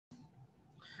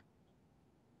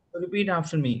Repeat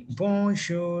after me.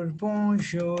 Bonjour,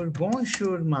 bonjour,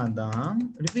 bonjour,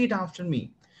 madame. Repeat after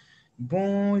me.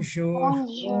 Bonjour,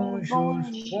 Bonjour, bonjour,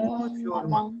 bonjour, bonjour.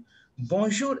 madame.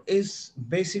 Bonjour is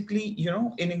basically,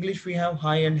 in English we have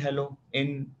hi and hello.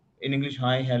 In English,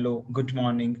 hi, hello, good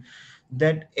morning.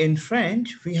 That in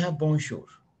French we have bonjour.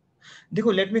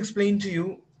 Dekho, let me explain to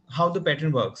you how the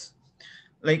pattern works.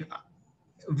 Like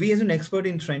we as an expert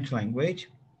in French language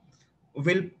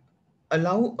will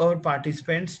allow our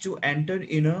participants to enter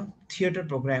in a theater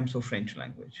programs of French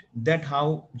language. That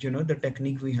how the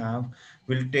technique we have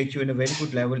will take you in a very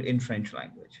good level in French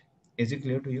language. Is it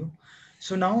clear to you?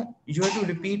 So now you have to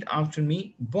repeat after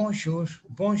me. Bonjour,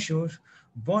 bonjour,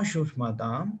 bonjour,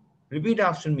 madame. Repeat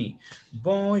after me.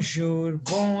 Bonjour,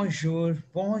 bonjour,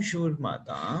 bonjour,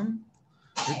 madame.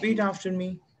 Repeat after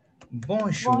me.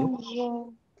 Bonjour,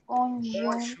 Bonjour,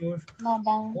 bonjour, bonjour,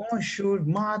 madame. bonjour,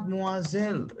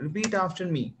 mademoiselle. Repeat after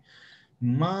me.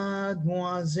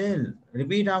 Mademoiselle.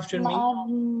 Repeat after me.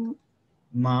 Mad-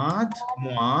 Mad,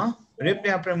 moi. Repeat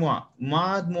après moi.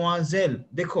 Mademoiselle.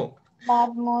 Dekho.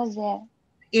 Mademoiselle.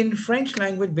 In French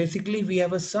language, basically, we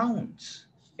have a sounds.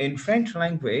 In French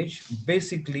language,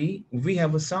 basically, we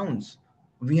have a sounds.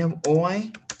 We have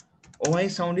OI. OI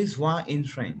sound is wa in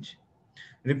French.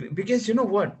 Because you know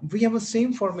what? We have a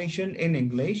same formation in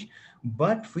English,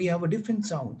 but we have a different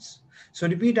sounds. So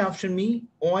repeat after me.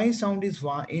 OI sound is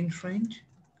wa in French.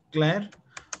 Claire.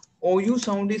 OU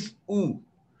sound is oo.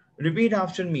 Repeat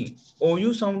after me.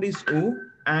 OU sound is oo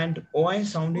and OI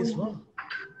sound is wa. Oui.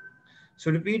 So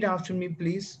repeat after me,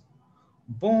 please.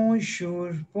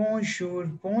 Bonjour, bonjour,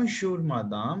 bonjour,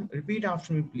 madame. Repeat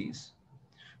after me, please.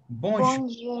 Bonjour,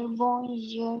 Bonjour,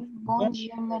 bonjour,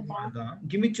 bonjour, bonjour, madame. madame.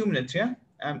 Give me 2 minutes, yeah?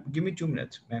 Give me 2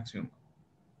 minutes maximum.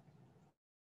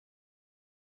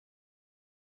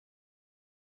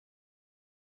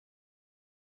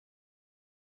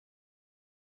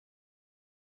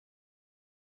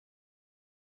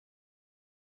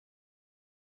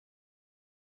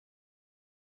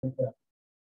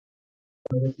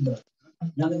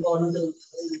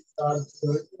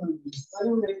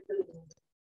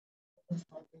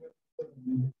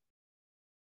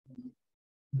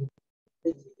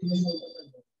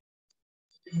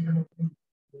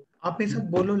 आप ये सब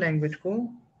बोलो language को.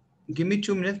 Give me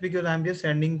 2 minutes because I'm just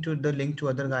sending to the link to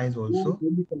other guys also.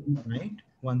 Right?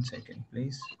 1 second,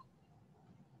 please.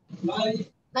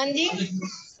 Nandi?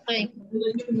 Hi.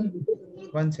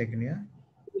 1 second, yeah.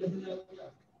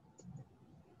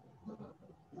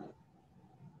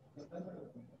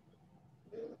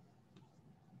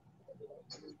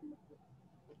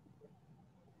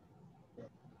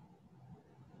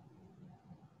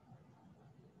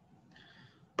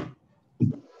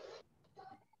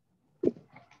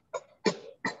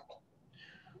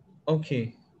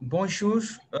 Okay. Bonjour.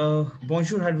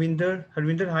 Bonjour, Harvinder.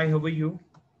 Harvinder, hi. How are you?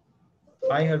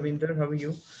 Hi, Harvinder. How are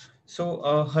you? So,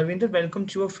 Harvinder, welcome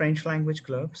to a French language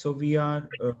club. So we're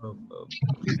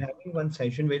having one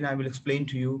session where I will explain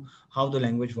to you how the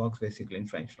language works basically in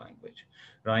French language,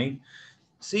 right?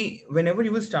 See, whenever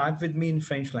you will start with me in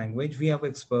French language, we have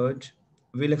expert.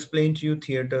 We'll explain to you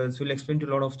theaters. We'll explain to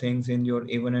you a lot of things in your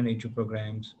A1 and A2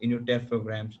 programs, in your TEF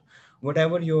programs,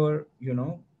 whatever your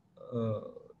Uh,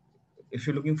 if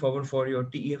you're looking forward for your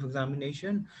TEF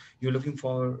examination, you're looking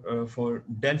for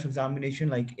DELF examination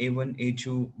like A1,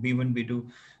 A2, B1, B2.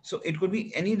 So it could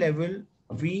be any level.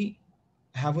 We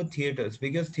have a theaters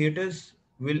because theaters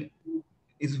will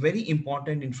is very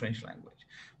important in French language.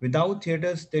 Without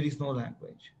theaters, there is no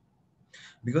language.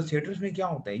 Because theaters में क्या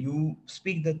होता है? You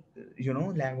speak the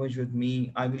language with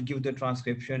me. I will give the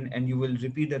transcription and you will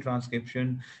repeat the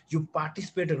transcription. You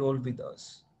participate a role with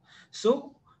us.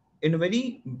 So in a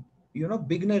very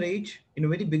beginner age, in a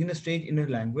very beginner stage in a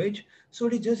language, so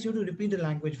it is just you to repeat the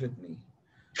language with me.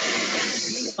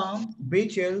 Be calm, be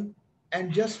chill,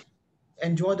 and just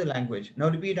enjoy the language. Now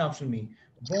repeat after me.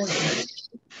 Bonjour,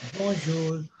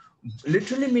 bonjour.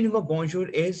 Literally meaning of bonjour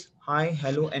is hi,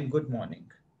 hello, and good morning.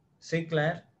 Say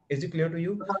Claire, is it clear to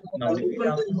you? Now repeat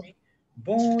after me.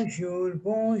 Bonjour,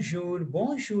 bonjour,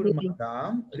 bonjour,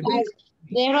 madame. Repeat.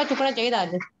 देख लो चुकना चाहिए था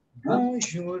आज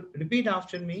Bonjour. Repeat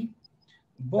after me.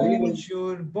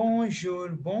 Bonjour, bonjour,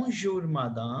 bonjour,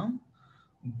 madame.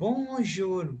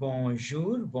 Bonjour,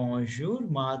 bonjour, bonjour,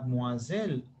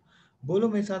 mademoiselle. बोलो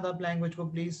मेरे साथ आप language को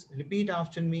please repeat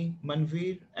after me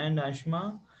Manveer and Ashma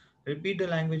repeat the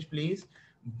language please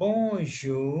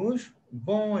bonjour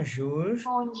bonjour Bonjour,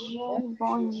 bonjour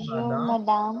bonjour, madam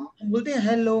madame. हम बोलते हैं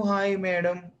hello hi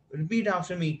madam repeat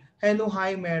after me hello hi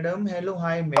madam hello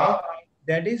hi miss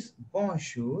that is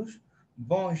bonjour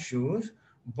bonjour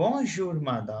bonjour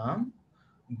madam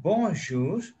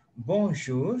bonjour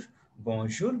Bonjour.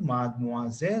 Bonjour,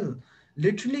 mademoiselle.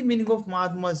 Literally meaning of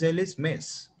mademoiselle is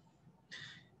miss.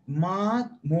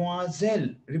 Mademoiselle.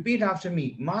 Repeat after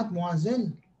me.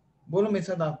 Mademoiselle. बोलो मेरे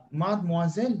साथ आप.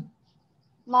 Mademoiselle.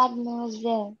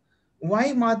 Mademoiselle.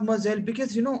 Why mademoiselle?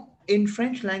 Because you know, in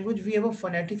French language we have a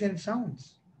phonetics and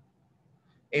sounds.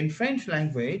 In French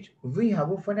language we have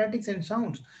a phonetics and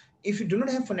sounds. If you do not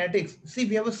have phonetics, see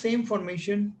we have the same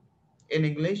formation in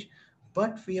English,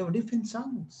 but we have different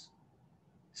sounds.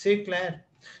 Say Claire.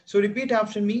 So repeat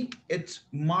after me. It's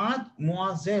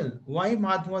mademoiselle. Why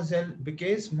mademoiselle?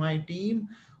 Because my team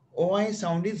OI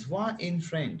sound is wa in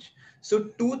French. So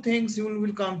two things you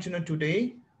will come to know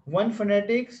today. One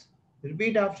phonetics.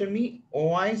 Repeat after me.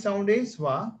 OI sound is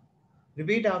wa.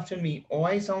 Repeat after me.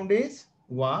 OI sound is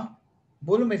wa.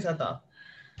 बोलो मेरे साथ आप.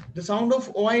 The sound of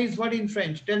OI is what in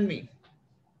French? Tell me.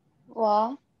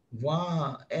 Wa.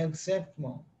 Wa.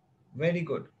 Exactement. Very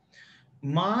good.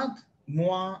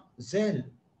 Mademoiselle.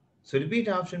 So repeat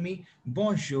after me.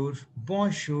 Bonjour,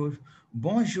 bonjour,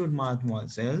 bonjour,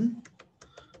 mademoiselle.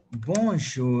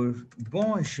 Bonjour,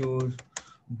 bonjour,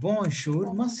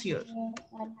 bonjour, monsieur.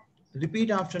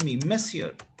 Repeat after me.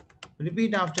 Monsieur.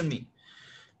 Repeat after me.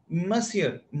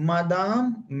 Monsieur,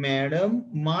 madame, madam,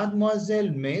 mademoiselle,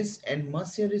 miss, and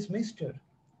monsieur is mister.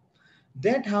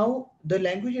 That how the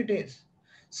language it is.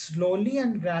 Slowly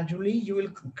and gradually you will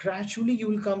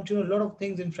come to know a lot of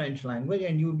things in French language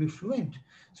and you will be fluent.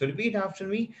 So repeat after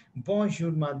me.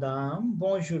 Bonjour madame,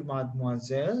 bonjour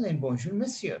mademoiselle, and bonjour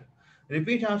monsieur.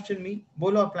 Repeat after me.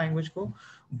 Bolo up language ko.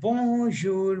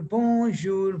 Bonjour,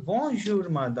 bonjour, bonjour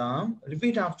madame.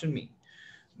 Repeat after me.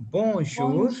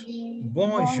 Bonjour, Bonjour.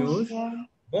 bonjour, Bonjour.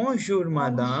 bonjour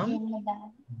madame. Bonjour,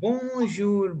 madame.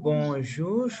 Bonjour, Bonjour.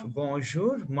 bonjour,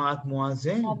 bonjour,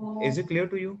 mademoiselle. Is it clear Mademoiselle.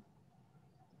 to you?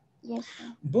 Yes, sir.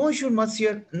 Bonjour,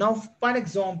 monsieur. Now, par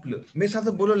exemple, मेरे साथ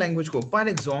बोलो language को. Par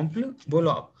exemple, बोलो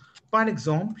आप. Par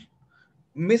exemple,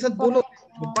 मेरे साथ For बोलो.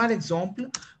 example, Par exemple,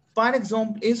 par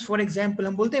exemple is for example.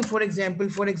 हम बोलते हैं for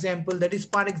example. That is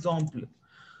par exemple.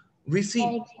 We for see,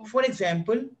 example. for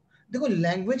example. देखो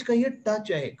language का ये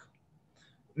touch है एक.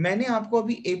 मैंने आपको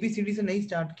अभी ABCD से नहीं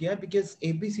स्टार्ट किया because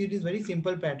ABCD is very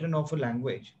simple pattern of a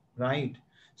language, right?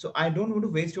 So I don't want to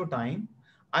waste your time.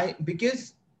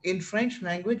 Because in French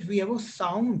language we have a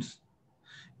sounds.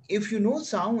 If you know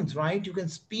sounds, right, you can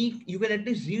speak, you can at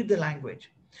least read the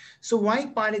language. So why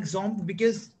par example?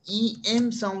 Because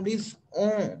EM sound is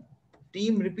on.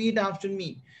 Team, repeat after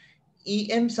me.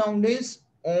 EM sound is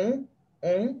on.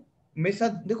 मेरे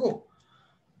साथ देखो.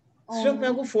 सिर्फ मैं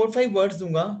आपको 4-5 words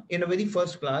दूंगा in a very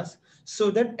first class so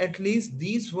that at least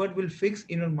these words will fix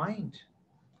in your mind.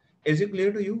 Is it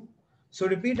clear to you? So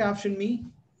repeat after me.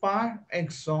 Par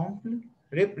exemple.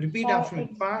 Repeat For after me.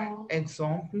 Par example.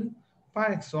 exemple.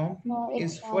 Par exemple For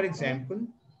is for example. example.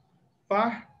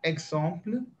 Par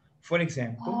exemple. For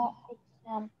example.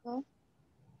 For example.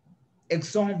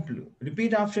 Exemple.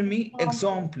 Repeat after me. Example.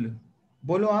 Exemple.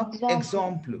 बोलो आप.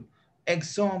 Example. Exemple.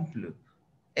 Exemple.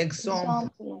 Exemple.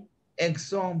 Example.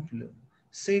 Exemple.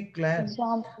 Say Claire.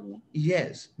 Example.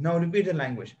 Yes. Now repeat the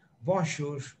language.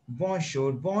 Bonjour,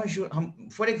 bonjour, bonjour.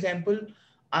 For example,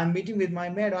 I'm meeting with my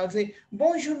maid. I'll say,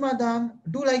 Bonjour, madame.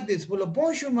 Do like this. Bolo,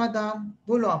 bonjour, madame.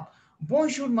 Bolo up.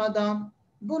 Bonjour, madame.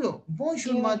 Bolo,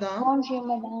 bonjour, madame. Bonjour,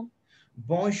 madame.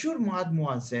 Bonjour,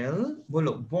 mademoiselle.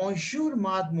 Bolo, bonjour,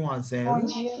 mademoiselle.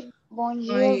 Bonjour.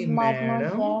 Bonjour, Hi, madam.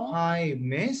 mademoiselle. Hi,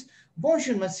 miss.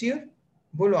 Bonjour, monsieur.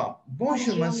 Bolo up.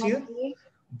 Bonjour, Bonjour, monsieur. monsieur.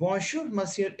 Bonjour,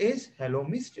 monsieur is hello,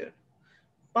 mister.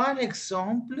 Par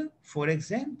exemple, for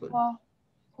example.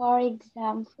 For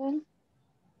example.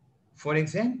 For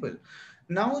example,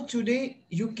 now today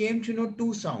you came to know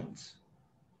two sounds.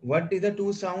 What is the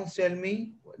two sounds? Tell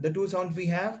me. The two sounds we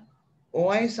have.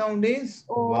 OI sound is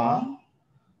wa O.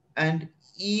 and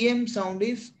EM sound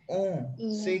is on.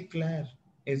 E. Say Claire.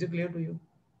 Is it clear to you?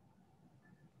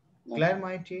 Yes, Claire, sir.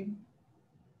 my team.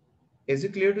 Is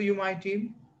it clear to you, my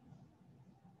team?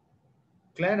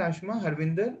 Claire, Ashma,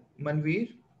 Harvinder, Manveer.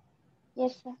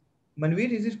 Yes, sir.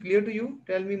 Manveer, is it clear to you?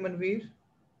 Tell me, Manveer.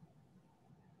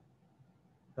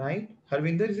 Right?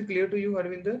 Harvinder, is it clear to you,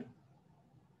 Harvinder?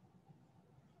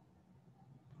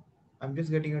 I'm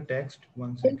just getting a text.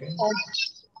 1 second.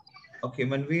 Okay,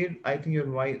 Manveer, I think your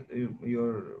mic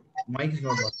is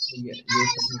not working. Yeah, you're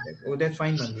sending text. Oh, that's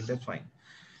fine, Manveer. That's fine.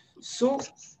 So,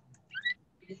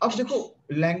 अब देखो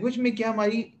language में क्या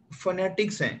हमारी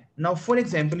phonetics हैं. Now, for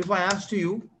example, if I ask to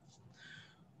you,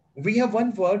 we have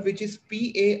one word which is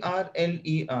Parler.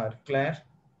 Claire,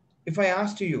 if I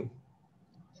ask to you,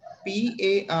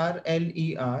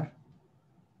 Parler,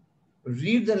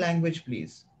 read the language,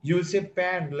 please. You will say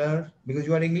parlor because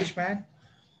you are English man.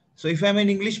 So if I'm an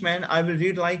Englishman, I will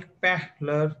read like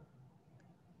parlor,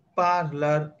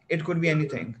 parlor. It could be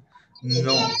anything.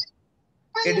 No,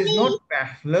 it is not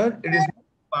parlor. It is not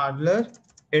parlor.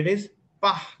 It is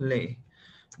parler.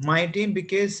 My team,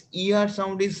 because ER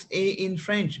sound is A in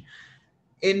French.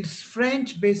 In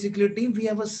French, basically, team, we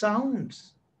have a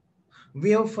sounds. We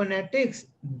have phonetics.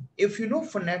 If you know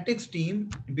phonetics,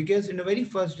 team, because in the very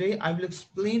first day, I will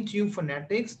explain to you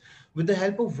phonetics with the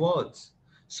help of words,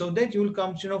 so that you will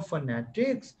come to know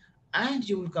phonetics and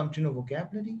you will come to know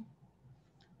vocabulary.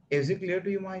 Is it clear to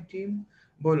you, my team?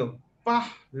 Bolo,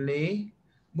 pahle.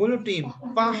 Bolo, team,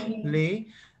 pahle.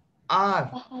 R,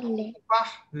 Pahle.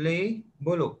 pahle.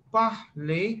 Bolo,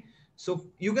 pahle. So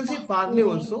you can say parle Pahle.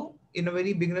 also. In a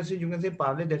very beginner stage, you can say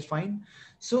parle, that's fine.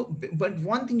 So, but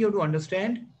one thing you have to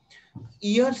understand,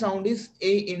 ear sound is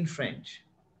A in French.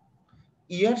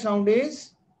 Ear sound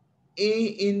is A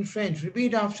in French.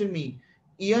 Repeat after me.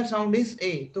 Ear sound is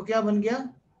A. तो क्या बन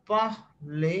गया?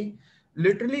 Parler.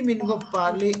 Literally meaning of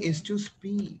parler is to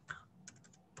speak.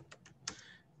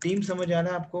 Team समझ आ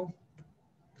रहा है आपको?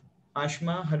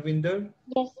 Ashma, Harvinder.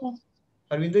 Yes, sir.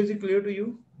 Harvinder, is it clear to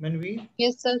you? Manveer?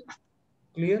 Yes, sir.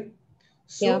 Clear?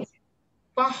 Yeah. So,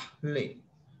 parler.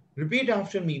 Repeat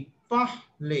after me.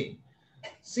 Parler.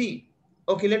 See,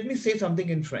 okay, let me say something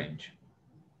in French.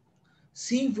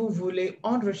 Si vous voulez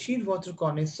enrichir votre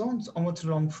connaissance en votre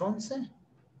langue française,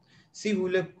 si vous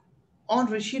voulez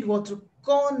enrichir votre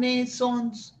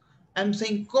connaissance, I'm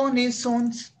saying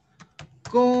connaissance,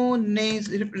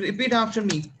 repeat after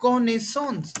me,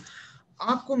 connaissance.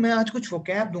 आपको मैं आज कुछ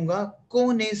vocab दूंगा,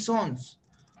 connaissance.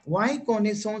 Why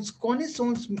connaissance?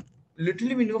 Connaissance,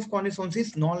 literally meaning of connaissance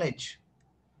is knowledge.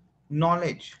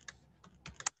 Knowledge.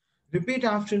 Repeat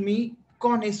after me,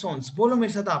 connaissance. बोलो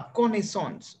मेरे साथ आप,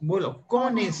 connaissance. बोलो,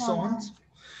 connaissance.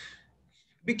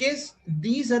 Because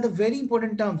these are the very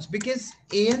important terms. Because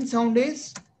an sound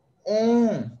is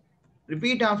on.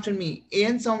 Repeat after me.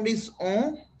 An sound is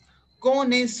on.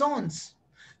 Connaissance.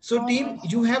 So team,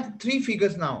 you have three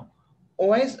figures now.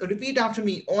 OS, repeat after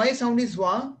me. OI sound is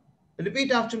wa.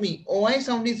 Repeat after me. OI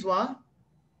sound is wa.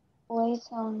 OI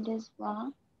sound is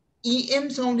wa. EM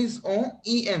sound is on.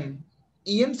 EM.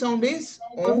 EM sound is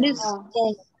on.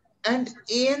 And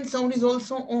AN sound is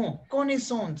also on.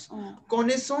 Connaissance.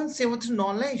 Connaissance, c'est votre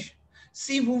knowledge.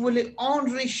 Si vous voulez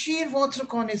enrichir votre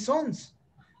connaissance.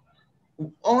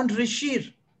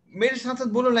 Enrichir. मेरे साथ साथ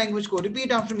बोलो language को.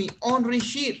 Repeat after me.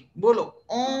 Enrichir. बोलो.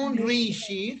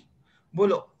 Enrichir.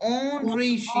 बोलो.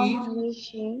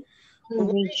 Enrichir.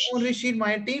 Enrichir,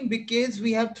 my team, because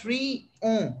we have three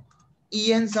on.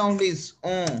 EN sound is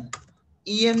on.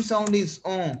 EM sound is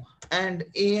on. And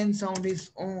AN sound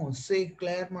is on. Say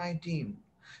clear, my team.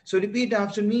 So repeat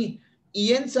after me.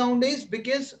 EN sound is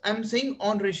because I'm saying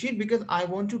enrichir because I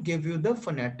want to give you the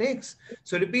phonetics.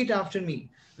 So repeat after me.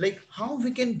 Like how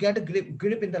we can get a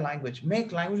grip in the language.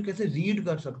 Make language कैसे read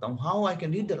कर सकता हूँ. How I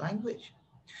can read the language.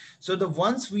 So the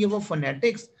once we have a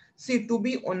phonetics, see, to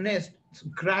be honest,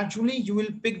 gradually you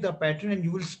will pick the pattern and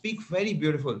you will speak very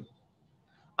beautiful.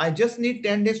 I just need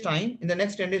 10 days time. In the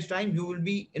next 10 days time, you will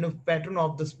be in a pattern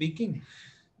of the speaking.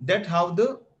 That's how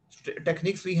the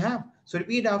techniques we have. So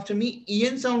repeat after me.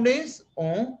 EN sound is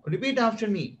on. Repeat after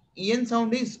me. EN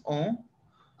sound is on.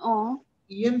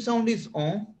 EM sound is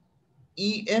on.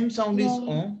 EM sound is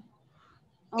on.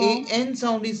 AN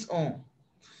sound is on.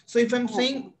 So if I'm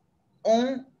saying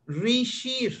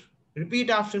enrichir, repeat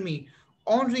after me.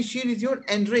 Enrichir is your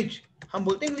enrich. हम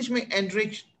बोलते हैं English में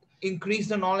enrich, increase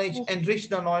the knowledge, enrich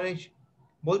the knowledge.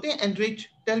 बोलते हैं enrich.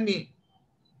 Tell me.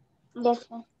 Yes,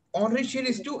 sir. Enrichir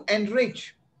is to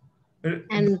enrich.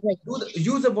 Enrich.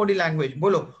 Use the body language.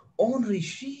 बोलो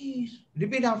enrichir.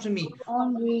 Repeat after me.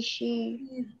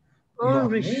 Enrichir.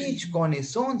 Knowledge,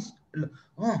 connaissance.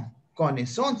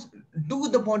 Connaissance. Do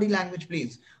the body language,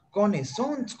 please.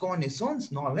 Connaissance,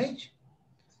 connaissance, knowledge.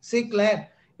 Say Claire.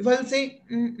 If I will say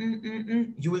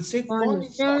you will say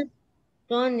connaissance.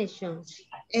 Connaissance.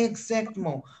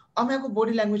 Exactement. अब मैं आपको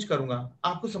body language करूंगा,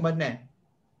 आपको समझना है.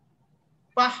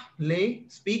 पहले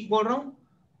speak बोल रहा हूं.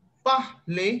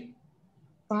 पहले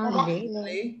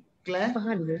Claire.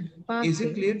 Is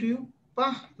it clear to you?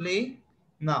 पहले.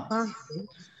 Now.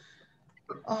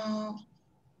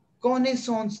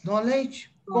 Connaissance,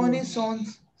 knowledge.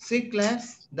 Connaissance. Say Claire.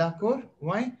 D'accord?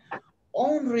 Why?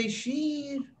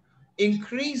 Enrichir.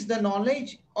 Increase the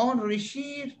knowledge.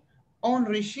 Enrichir.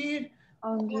 Enrichir.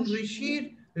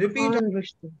 Enrichir. Repeat.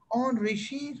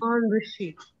 Enrichir.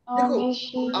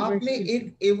 देखो आपने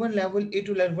एक A1 level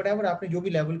A2 level whatever आपने जो भी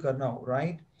लेवल करना हो,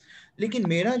 राइट. लेकिन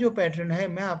मेरा जो पैटर्न है,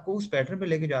 मैं आपको उस पैटर्न पे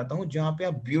लेके जाता हूँ जहाँ पे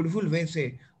आप ब्यूटीफुल वे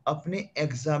से अपने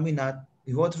एग्जामिनार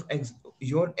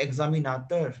योर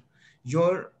एग्जामिनाटर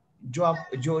योर जो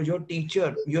आप जो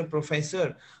टीचर, योर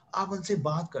प्रोफेसर, आप उनसे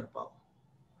बात कर पाओ।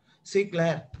 से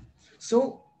क्लियर?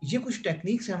 सो ये कुछ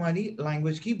टेक्निक्स है हमारी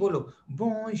लैंग्वेज की। बोलो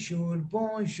bonjour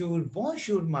bonjour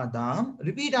bonjour madame,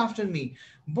 repeat after me.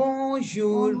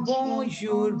 bonjour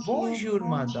bonjour bonjour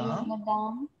madame,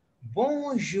 madam.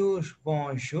 bonjour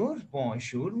bonjour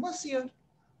bonjour monsieur।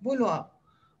 बोलो आप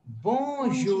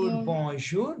bonjour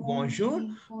bonjour bonjour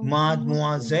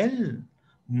mademoiselle,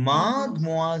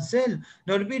 mademoiselle।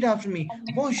 Now repeat after me,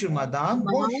 bonjour madame,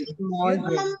 bonjour monsieur।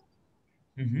 Bonjour.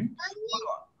 बोलो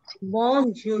आप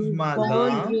bonjour Bonjour.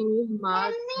 madame, Bonjour,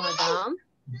 madame.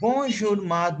 bonjour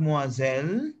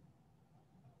mademoiselle,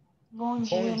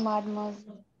 Bonjour,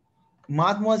 mademoiselle.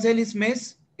 mademoiselle is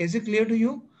miss, is it clear to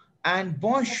you? And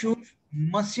bonjour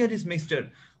monsieur is mister।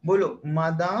 बोलो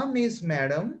madame is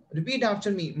madam, repeat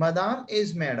after me, madame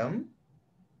is madam,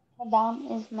 Madame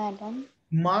is madam.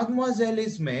 mademoiselle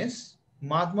is miss,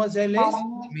 mademoiselle is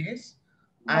Madam, miss,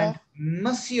 and yes,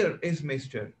 monsieur is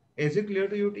mister। Is it clear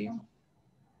to you team?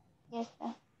 yes, sir.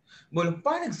 बोलो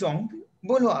पर example,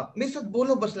 बोलो आप मेरे साथ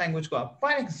बोलो बस language को आप।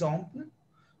 पर एग्जाम्पल,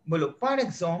 बोलो पर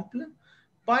एग्जाम्पल,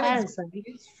 पर For example.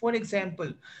 Example, for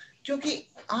example. क्योंकि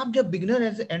आप जब बिगिनर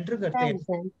एंटर करते For हैं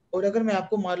example. और अगर मैं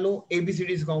आपको मान लो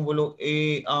ABCD सिखाऊं, बोलो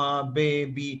ए आ बे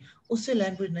बी, उससे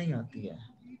लैंग्वेज नहीं आती है।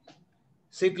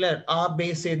 सिक्लर आ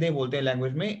बे से दे बोलते हैं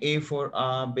लैंग्वेज में, ए फॉर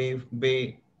आ बे बे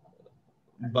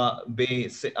बे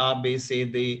से आ बे से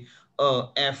दे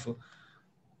एफ।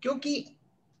 क्योंकि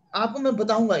आपको मैं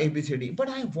बताऊंगा ABCD, बट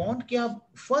आई वांट कि आप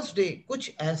फर्स्ट डे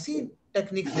कुछ ऐसी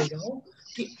टेक्निक्स ले जाओ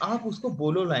कि आप उसको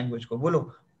बोलो, लैंग्वेज को बोलो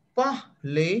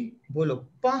पहले, बोलो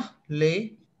पहले,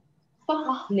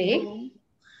 Pahle,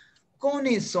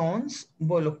 connaissance,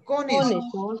 बोलो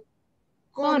Connaissance. connaissance,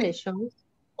 Connaissance.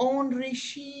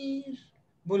 enrichir,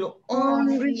 बोलो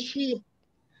Henri, Enrichir.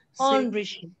 से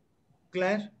Enrichir.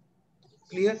 Clear,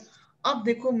 clear. अब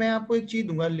देखो मैं आपको एक चीज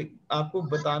दूंगा, आपको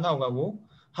बताना होगा वो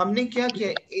हमने क्या किया।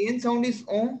 N sound is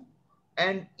O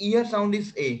and year sound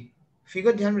is a.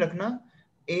 Figure ध्यान में रखना,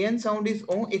 एन साउंड इज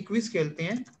ओ, एक क्विज खेलते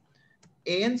हैं।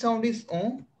 N sound is O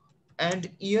and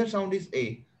year sound is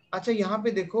a. अच्छा यहाँ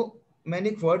पे देखो मैंने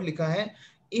एक वर्ड लिखा है,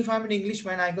 if I am an English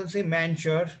man I can say man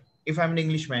sir, if I am an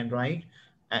English man, right?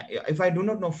 If I do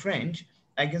not know French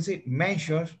I can say man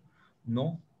sir.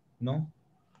 No, no,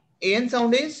 N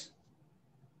sound is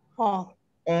Oh.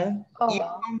 on,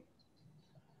 oh,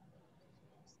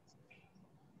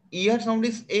 year sound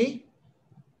is a.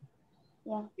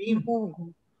 yeah, team, No.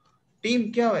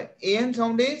 Team क्या है? N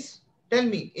sound is, tell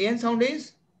me, N sound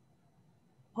is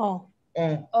Oh.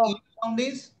 on, oh, year sound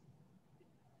is,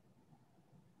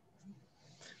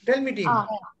 tell me team. ah,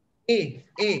 A,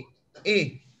 A, A,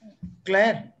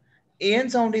 clear. N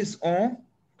sound is on,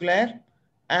 clear,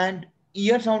 and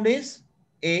year sound is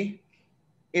a.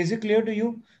 Is it clear to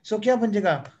you? सो क्या बन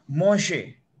जाएगा? मोशे,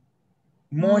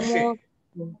 मोशे।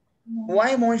 More.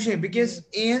 Why Moshe? Because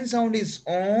an sound is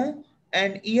o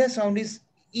and ear sound is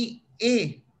a.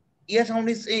 Ear sound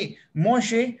is a.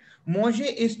 Moshe, Moshe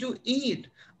is to eat.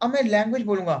 अब मैं language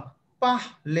बोलूंगा,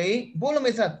 पहले, बोलो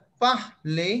मेरे साथ,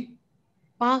 पहले,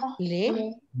 Parler.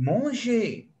 pahle,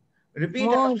 Moshe.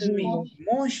 Repeat after me, Manger.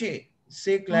 Moshe.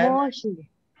 C'est clair, Manger.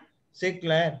 c'est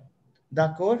clair.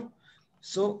 D'accord?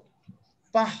 So,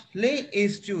 पहले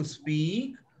is to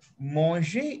speak,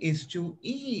 manger is to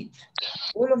eat.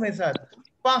 बोलो मेरे साथ,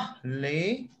 पहले,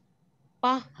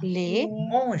 Parler.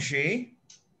 manger।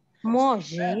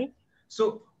 Manger. So,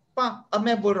 अब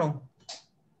मैं बोल रहा हूँ,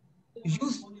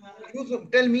 use,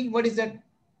 tell me what is that?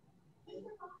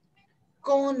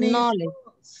 Knowledge.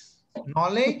 Connaissance,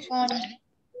 knowledge, con,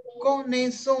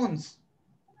 connaissance,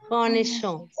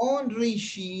 Connaissance.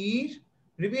 enrichir,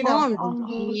 repeat after,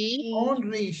 Enrichir.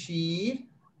 enrichir,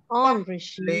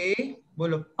 Enrichir. parler,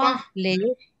 बोलो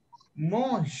Parler.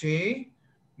 manger,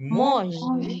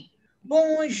 Manger.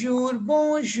 bonjour,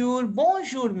 bonjour,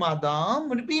 bonjour,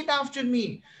 madame. Repeat after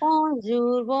me.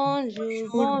 Bonjour. Bonjour. Bonjour,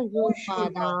 Bonjour, bonjour,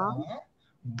 madame. madame.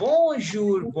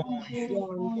 Bonjour, bonjour, bonjour,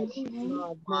 Bonjour,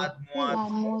 bonjour, mademoiselle.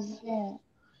 mademoiselle. mademoiselle,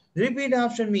 Repeat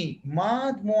after me.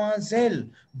 Mademoiselle.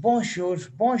 Bonjour,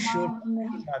 bonjour, bonjour,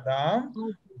 mademoiselle, madame.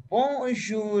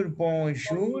 Bonjour, bonjour,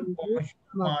 Bonjour, bonjour,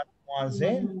 mademoiselle.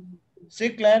 mademoiselle. Say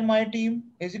clear, my team.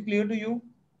 Is it clear to you?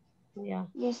 Yeah.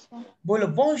 yes, sir. बोलो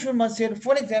bonjour monsieur।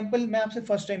 For example मैं आपसे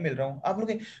first time मिल रहा हूँ, आप लोग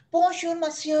bonjour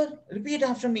monsieur, repeat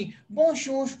after me,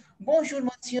 bonjour, bonjour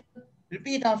monsieur,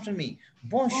 repeat after me,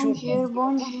 bonjour Bonjour, monsieur।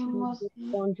 bonjour, monsieur,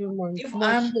 Bonjour, If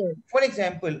I'm, monsieur. for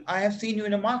example, I have seen you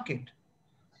in a market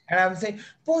and I will say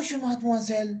bonjour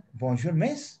mademoiselle, bonjour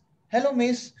miss, hello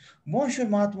miss, bonjour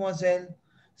mademoiselle,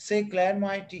 say Claire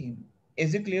my team.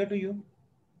 Is it clear to you?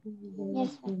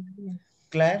 Yes, sir.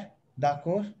 Claire,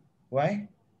 d'accord? Why?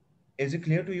 Is it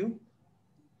clear to you?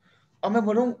 अब मैं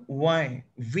बोल रहा हूँ why,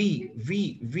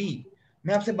 v,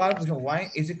 मैं आपसे बार पूछ रहा हूँ why,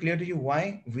 is it clear to you?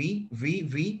 Why, v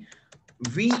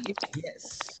is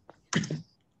yes.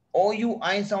 O U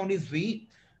I sound is V,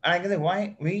 and I can say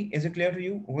why V. Is it clear to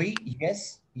you? V,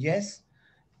 yes, yes.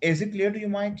 Is it clear to you,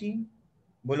 my team?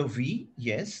 Bolo V,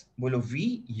 yes. Bolo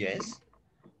V, yes.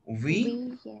 V.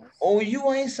 We, yes. O U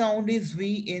I sound is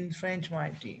V in French, my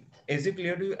team. Is it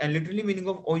clear to you? And literally meaning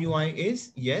of O U I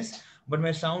is yes, but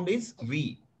my sound is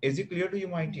V. Is it clear to you,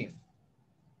 my team?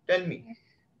 Tell me.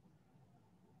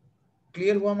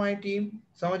 Clear हुआ my team?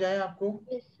 समझ आया आपको?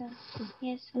 Yes, sir.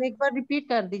 Yes, sir. एक बार repeat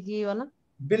कर दीजिए ये वाला.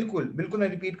 बिल्कुल बिल्कुल, मैं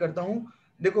रिपीट करता हूं.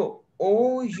 देखो,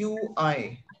 O U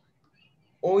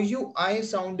I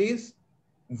sound is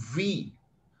V.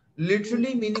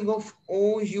 Literally meaning of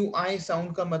OUI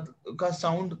sound का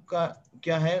sound का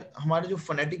क्या है? हमारा जो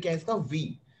phonetic है इसका V.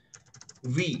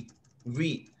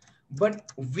 But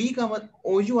V का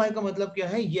OUI का मतलब क्या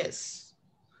है? Yes.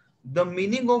 The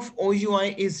meaning of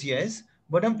OUI is yes,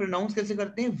 but हम pronounce कैसे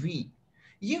करते हैं? V.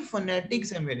 ये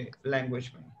phonetics है मेरे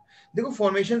language में. देखो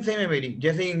formation सेम है मेरी,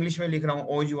 जैसे इंग्लिश में लिख रहा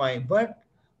हूँ OUI, but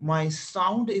my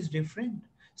sound is different.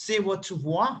 C'est votre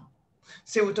voix,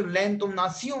 c'est votre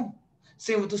l'intonation,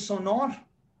 c'est votre sonore.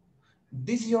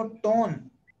 This is your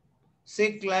tone.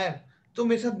 Say Claire. तो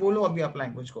मेरे साथ बोलो अभी आप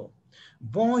लैंग्वेज को.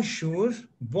 Bonjour,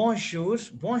 bonjour,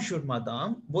 bonjour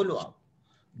madame. बोलो आप.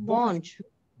 Bonjour,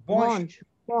 Bonjour.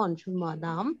 bonjour,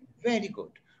 madame. Very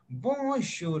good.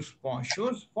 Bonjour,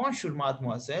 bonjour, bonjour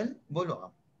mademoiselle. बोलो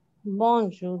आप.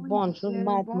 Bonjour, Bonjour,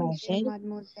 mademoiselle.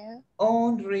 mademoiselle.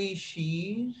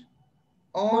 Enrichir,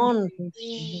 Enrichir,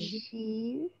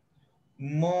 Enrichir,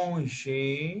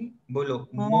 manger. बोलो.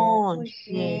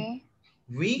 manger,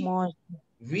 Oui, manger.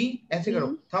 oui. ऐसे करो.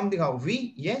 oui, थंब दिखाओ.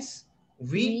 Oui, yes.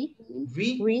 Oui, Oui,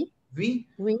 oui, oui, oui.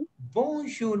 oui.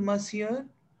 Bonjour, monsieur.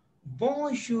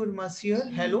 Bonjour, monsieur.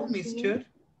 Hello, monsieur. mister.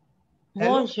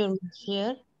 Hello. Bonjour,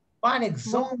 monsieur. Par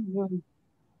exemple, Bonjour.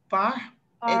 par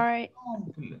Par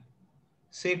exemple.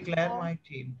 Say Claire, my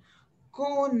team.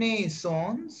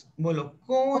 Connaissance. बोलो.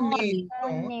 Connaissance.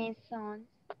 connaissance.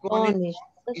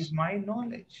 Connaissance is my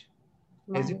knowledge.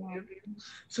 Is it clear Connaissance. to you?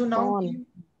 So now, team,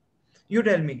 you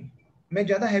tell me. मैं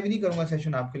ज्यादा heavy नहीं करूंगा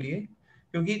session आपके लिए,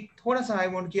 क्योंकि थोड़ा सा आई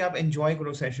वांट कि आप एंजॉय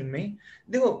करो सेशन में.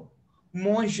 देखो,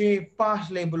 manger,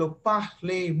 parler, बोलो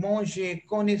parler, manger,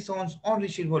 connaissance,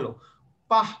 enrichir, बोलो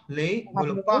parler,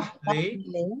 बोलो parler,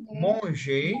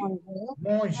 manger,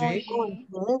 manger,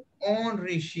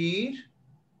 enrichir,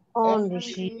 Enrichir,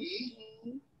 enrichir,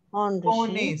 enrichir,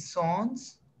 connaissance,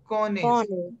 connaissance.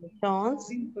 connaissance.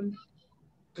 Simple.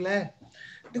 Clear.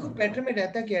 देखो पैटर्न में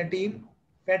रहता क्या है टीम?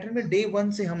 पैटर्न में डे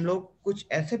वन से हम लोग कुछ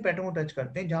ऐसे पैटर्न को टच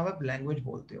करते हैं जहां आप लैंग्वेज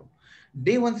बोलते हो.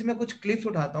 डे वन से मैं कुछ क्लिप्स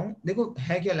उठाता हूं. देखो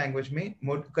है क्या लैंग्वेज में,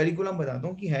 करिकुलम बताता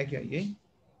हूं कि है क्या ये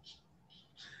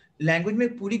लैंग्वेज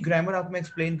में. पूरी ग्रामर आपको मैं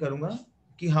एक्सप्लेन करूंगा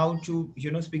कि how to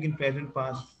speak in present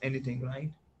past anything,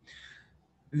 right.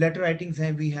 Letter writings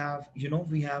हैं, वी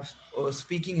हैव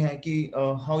स्पीकिंग है कि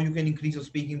how you can increase your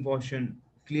speaking portion.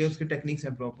 Clear, उसके टेक्निक्स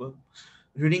हैं प्रॉपर.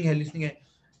 रीडिंग है, लिसनिंग है.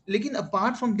 लेकिन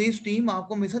अपार्ट फ्रॉम दिस टीम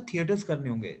आपको मेरे साथ थिएटर्स करने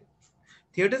होंगे.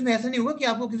 थिएटर्स में ऐसा नहीं होगा कि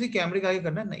आपको किसी कैमरे के आगे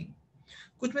करना, नहीं.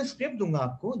 कुछ मैं स्क्रिप्ट दूंगा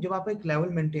आपको, जब आप एक लेवल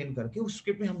मेंटेन करके उस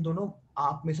स्क्रिप्ट में हम दोनों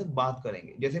आप मेरे साथ बात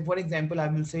करेंगे. जैसे for example I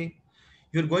will say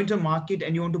you are going to market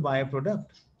and you want to bye a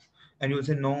product and you will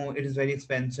say no, it is very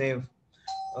expensive,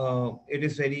 it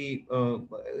is very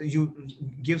you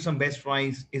give some best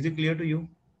price. Is it clear to you?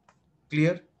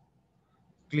 Clear,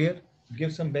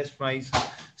 give some best price.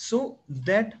 So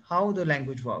that how the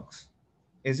language works.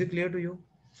 Is it clear to you?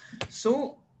 So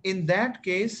in that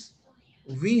case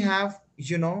we have,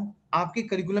 आपके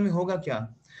curriculum में होगा क्या?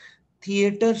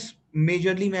 Theatres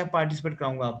majorly मैं participate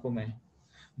कराऊंगा आपको मैं,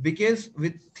 because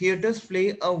with theaters play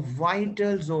a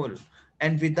vital role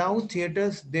and without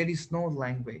theaters there is no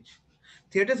language.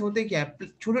 Theatres होते क्या है?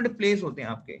 छोटे छोटे प्लेस होते हैं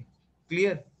आपके.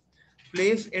 Clear.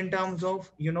 Place in terms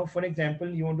of for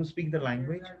example you want to speak the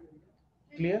language.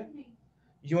 Clear.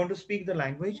 You want to speak the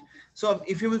language. So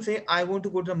if you will say I want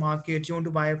to go to the market, you want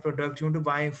to buy a product, you want to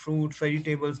buy fruits,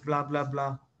 vegetables, blah blah blah.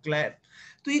 Clear.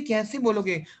 तो ये कैसे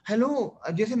बोलोगे? Hello,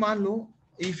 जैसे मान लो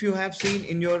if you have seen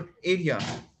in your area,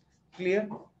 clear,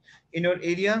 in your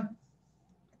area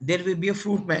there will be a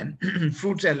fruit man,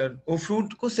 fruit seller. वो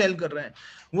fruit को sell कर रहा है.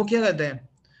 वो क्या कहता है?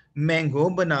 Mango,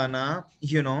 banana,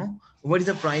 what is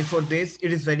the price for this?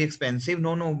 It is very expensive.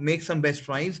 No, make some best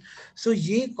price. So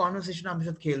ये conversation आप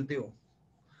मेरे साथ खेलते हो.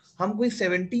 हम कोई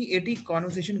 70-80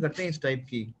 कॉन्वर्सेशन करते हैं इस टाइप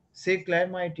की. से clear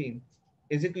my team.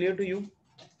 Is it clear to you?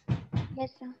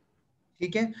 Yes, sir.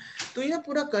 ठीक है। तो ये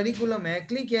पूरा करिकुलम है।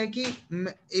 एक्चुअली क्या है कि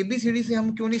एबीसीडी से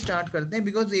हम क्यों नहीं स्टार्ट करते हैं,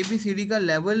 बिकॉज एबीसीडी का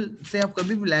लेवल से आप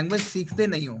कभी भी लैंग्वेज सीखते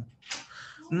नहीं हो।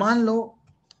 मान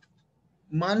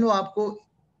लो आपको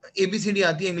एबीसीडी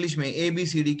आती है इंग्लिश में,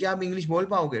 एबीसीडी, क्या आप इंग्लिश बोल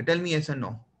पाओगे? टेल मी यस और नो।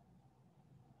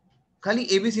 खाली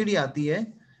एबीसीडी आती है,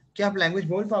 क्या आप लैंग्वेज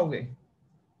बोल पाओगे?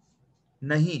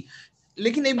 नहीं।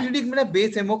 लेकिन एबीसीडी मेरा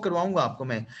बेस है, वो करवाऊंगा आपको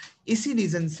मैं। इसी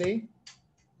रीजन से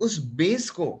उस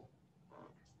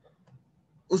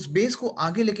बेस को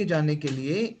आगे लेके जाने के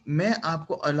लिए मैं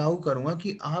आपको अलाउ करूंगा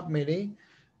कि आप मेरे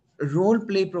रोल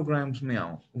प्ले प्रोग्राम्स में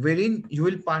आओ, wherein you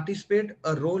will participate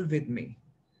a role with me.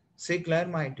 Say clear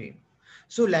my team.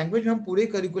 So language हम पूरे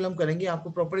करिकुलम करेंगे, आपको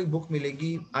प्रॉपर एक बुक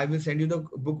मिलेगी। I will send you the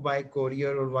book by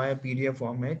courier और वाया पीडीएफ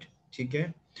फॉर्मेट, ठीक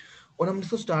है। और हम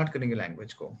इसको स्टार्ट करेंगे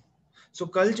लैंग्वेज को। सो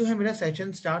कल जो है मेरा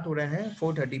सेशन स्टार्ट हो रहा है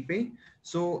 4:30 पे।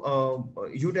 सो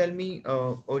यू टेल मी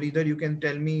और इधर you can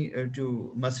tell me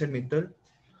to muster Mittal,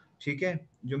 ठीक है,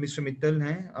 जो मिस्टर मित्तल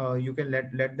हैं, you can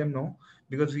let them know,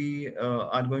 because we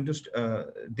are going to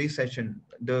this session,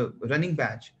 the running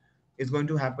batch is going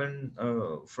to happen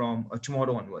from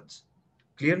tomorrow onwards.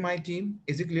 Clear my team?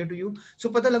 Is it clear to you?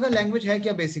 So पता लगा language है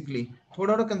क्या basically?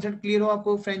 थोड़ा थोड़ा concept clear हो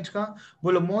आपको French का?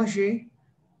 बोलो मोशे,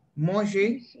 मोशे,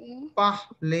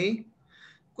 पाले।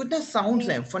 कुछ ना साउंड्स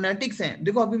हैं, फोनेटिक्स हैं।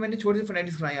 देखो अभी मैंने छोटे से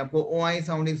फोनेटिक्स कराए आपको। ओ आई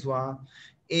साउंड इज वा,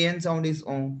 A N sound is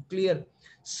O. Clear?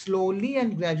 Slowly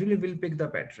and gradually we'll pick the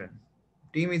pattern.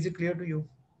 Team, is it clear to you?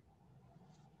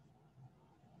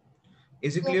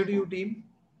 Is it clear to you, team?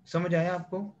 समझ आया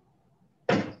आपको?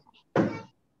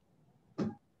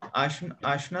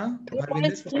 आशना,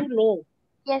 हरविंदर,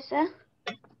 Yes, sir.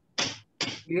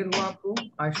 क्लियर हुआ आपको?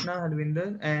 आशना,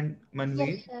 Harvinder and Manveer,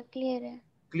 Yes, sir. Clear है.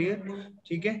 Clear?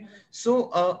 ठीक है। सो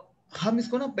हम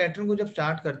इसको ना पैटर्न को जब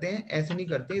स्टार्ट करते हैं ऐसे नहीं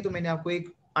करते। तो मैंने आपको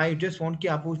एक आई जस्ट वांट कि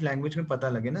आपको उस लैंग्वेज में पता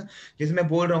लगे ना। जैसे मैं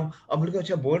बोल रहा हूँ, अब बोलोगे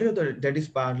अच्छा बोल रहे हो तो दैट इज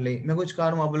पार्ले। मैं कुछ कर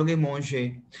रहा हूँ, आप बोलोगे मोशे।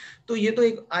 तो ये तो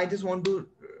एक I just want to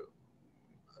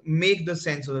make the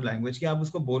sense of the language कि आप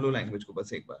उसको बोलो लैंग्वेज को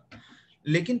बस एक बार।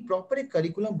 लेकिन प्रॉपर एक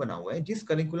करिकुलम बना हुआ है, जिस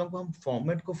करिकुलम को हम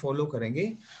फॉर्मेट को फॉलो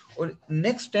करेंगे। और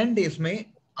नेक्स्ट 10 डेज में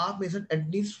आप मेरे साथ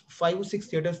एटलीस्ट 5 और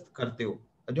 6 थिएटर्स करते हो।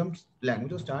 जब हम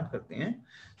लैंग्वेज को स्टार्ट करते हैं,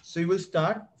 सो यू विल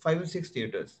स्टार्ट 5 और 6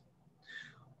 थिएटर्स।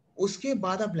 उसके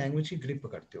बाद आप लैंग्वेज की ग्रिप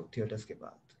पकड़ते हो थिएटर्स के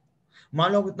बाद।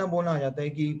 मान लो इतना बोलना आ जाता है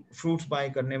कि फ्रूट्स बाय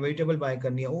करने, वेजिटेबल बाय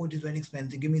करनी है, oh it is very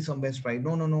expensive, give me some best price,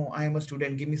 no no no I am a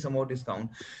student, give me some more discount.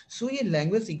 सो ये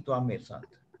लैंग्वेज सीख तो आप मेरे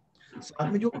साथ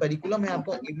में जो करिकुलम है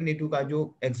आपका इवनेटू का,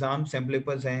 जो एग्जाम सैम्पल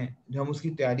पेपर्स हैं, जो हम उसकी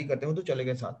तैयारी करते हैं, वो तो चले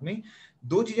गए साथ में।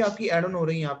 दो चीजें आपकी ऐड ऑन हो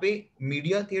रही हैं यहाँ पे,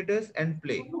 media theatres and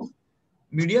play.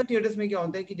 Media theatres में क्या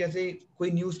होता है कि जैसे कोई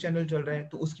न्यूज चैनल चल रहा है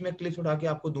तो उसकी मैं क्लिप्स उठा के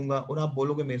आपको दूंगा और आप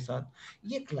बोलोगे मेरे साथ।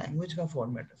 ये एक लैंग्वेज का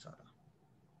फॉर्मेट है सारा।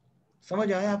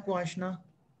 समझ आया आपको आशना?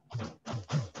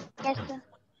 Yes, sir.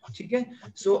 ठीक है।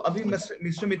 सो अभी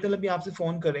मिस्टर मित्तल अभी आपसे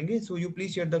फोन करेंगे, so you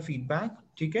please share the feedback,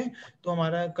 ठीक है। तो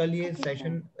हमारा कल ये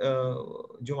सेशन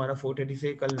जो हमारा 4:30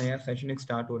 से कल नया सेशन एक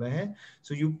स्टार्ट हो रहा है।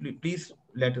 So you please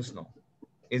let us know.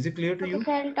 Is it clear to you? Okay,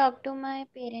 sir. I'll talk to my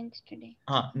parents today.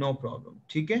 हाँ, नो प्रॉब्लम,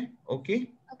 ठीक है, ओके,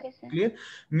 Okay, sir. क्लियर।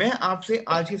 मैं आपसे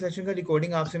आज के सेशन का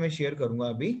रिकॉर्डिंग आपसे मैं शेयर करूंगा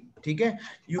अभी, ठीक है।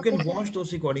 You can watch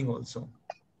those recording also,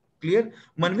 clear.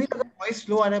 Manveer, अगर वॉइस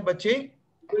स्लो आ रहा है बच्चे,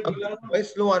 अगर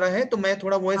वॉइस स्लो आ रहा है तो मैं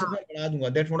थोड़ा वॉइस अपना बढ़ा दूंगा,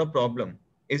 that's not a problem.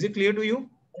 Is it clear to you?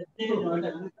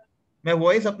 मैं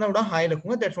वॉइस अपना थोड़ा हाई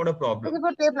रखूंगा, that's not a problem,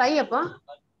 tape लाई अपा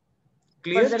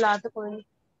क्लियर, ला तो कोई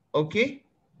ओके,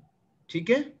 ठीक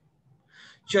है।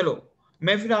 चलो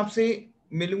मैं फिर आपसे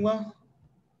मिलूंगा।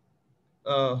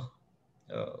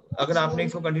 अगर आपने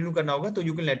इसको कंटिन्यू करना होगा तो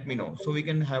you can let me know, so we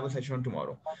can have a session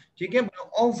tomorrow, ठीक है। बोलो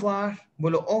ओवार,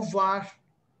 बोलो ओवार,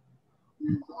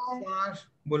 ओवार,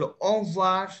 बोलो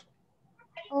ओवार।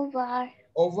 Over.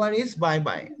 Over is by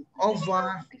bye,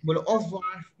 over, बोलो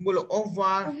ओवर, बोलो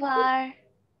over, Over.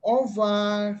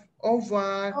 Over,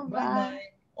 over, bye Over. Bye,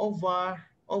 over,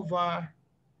 over,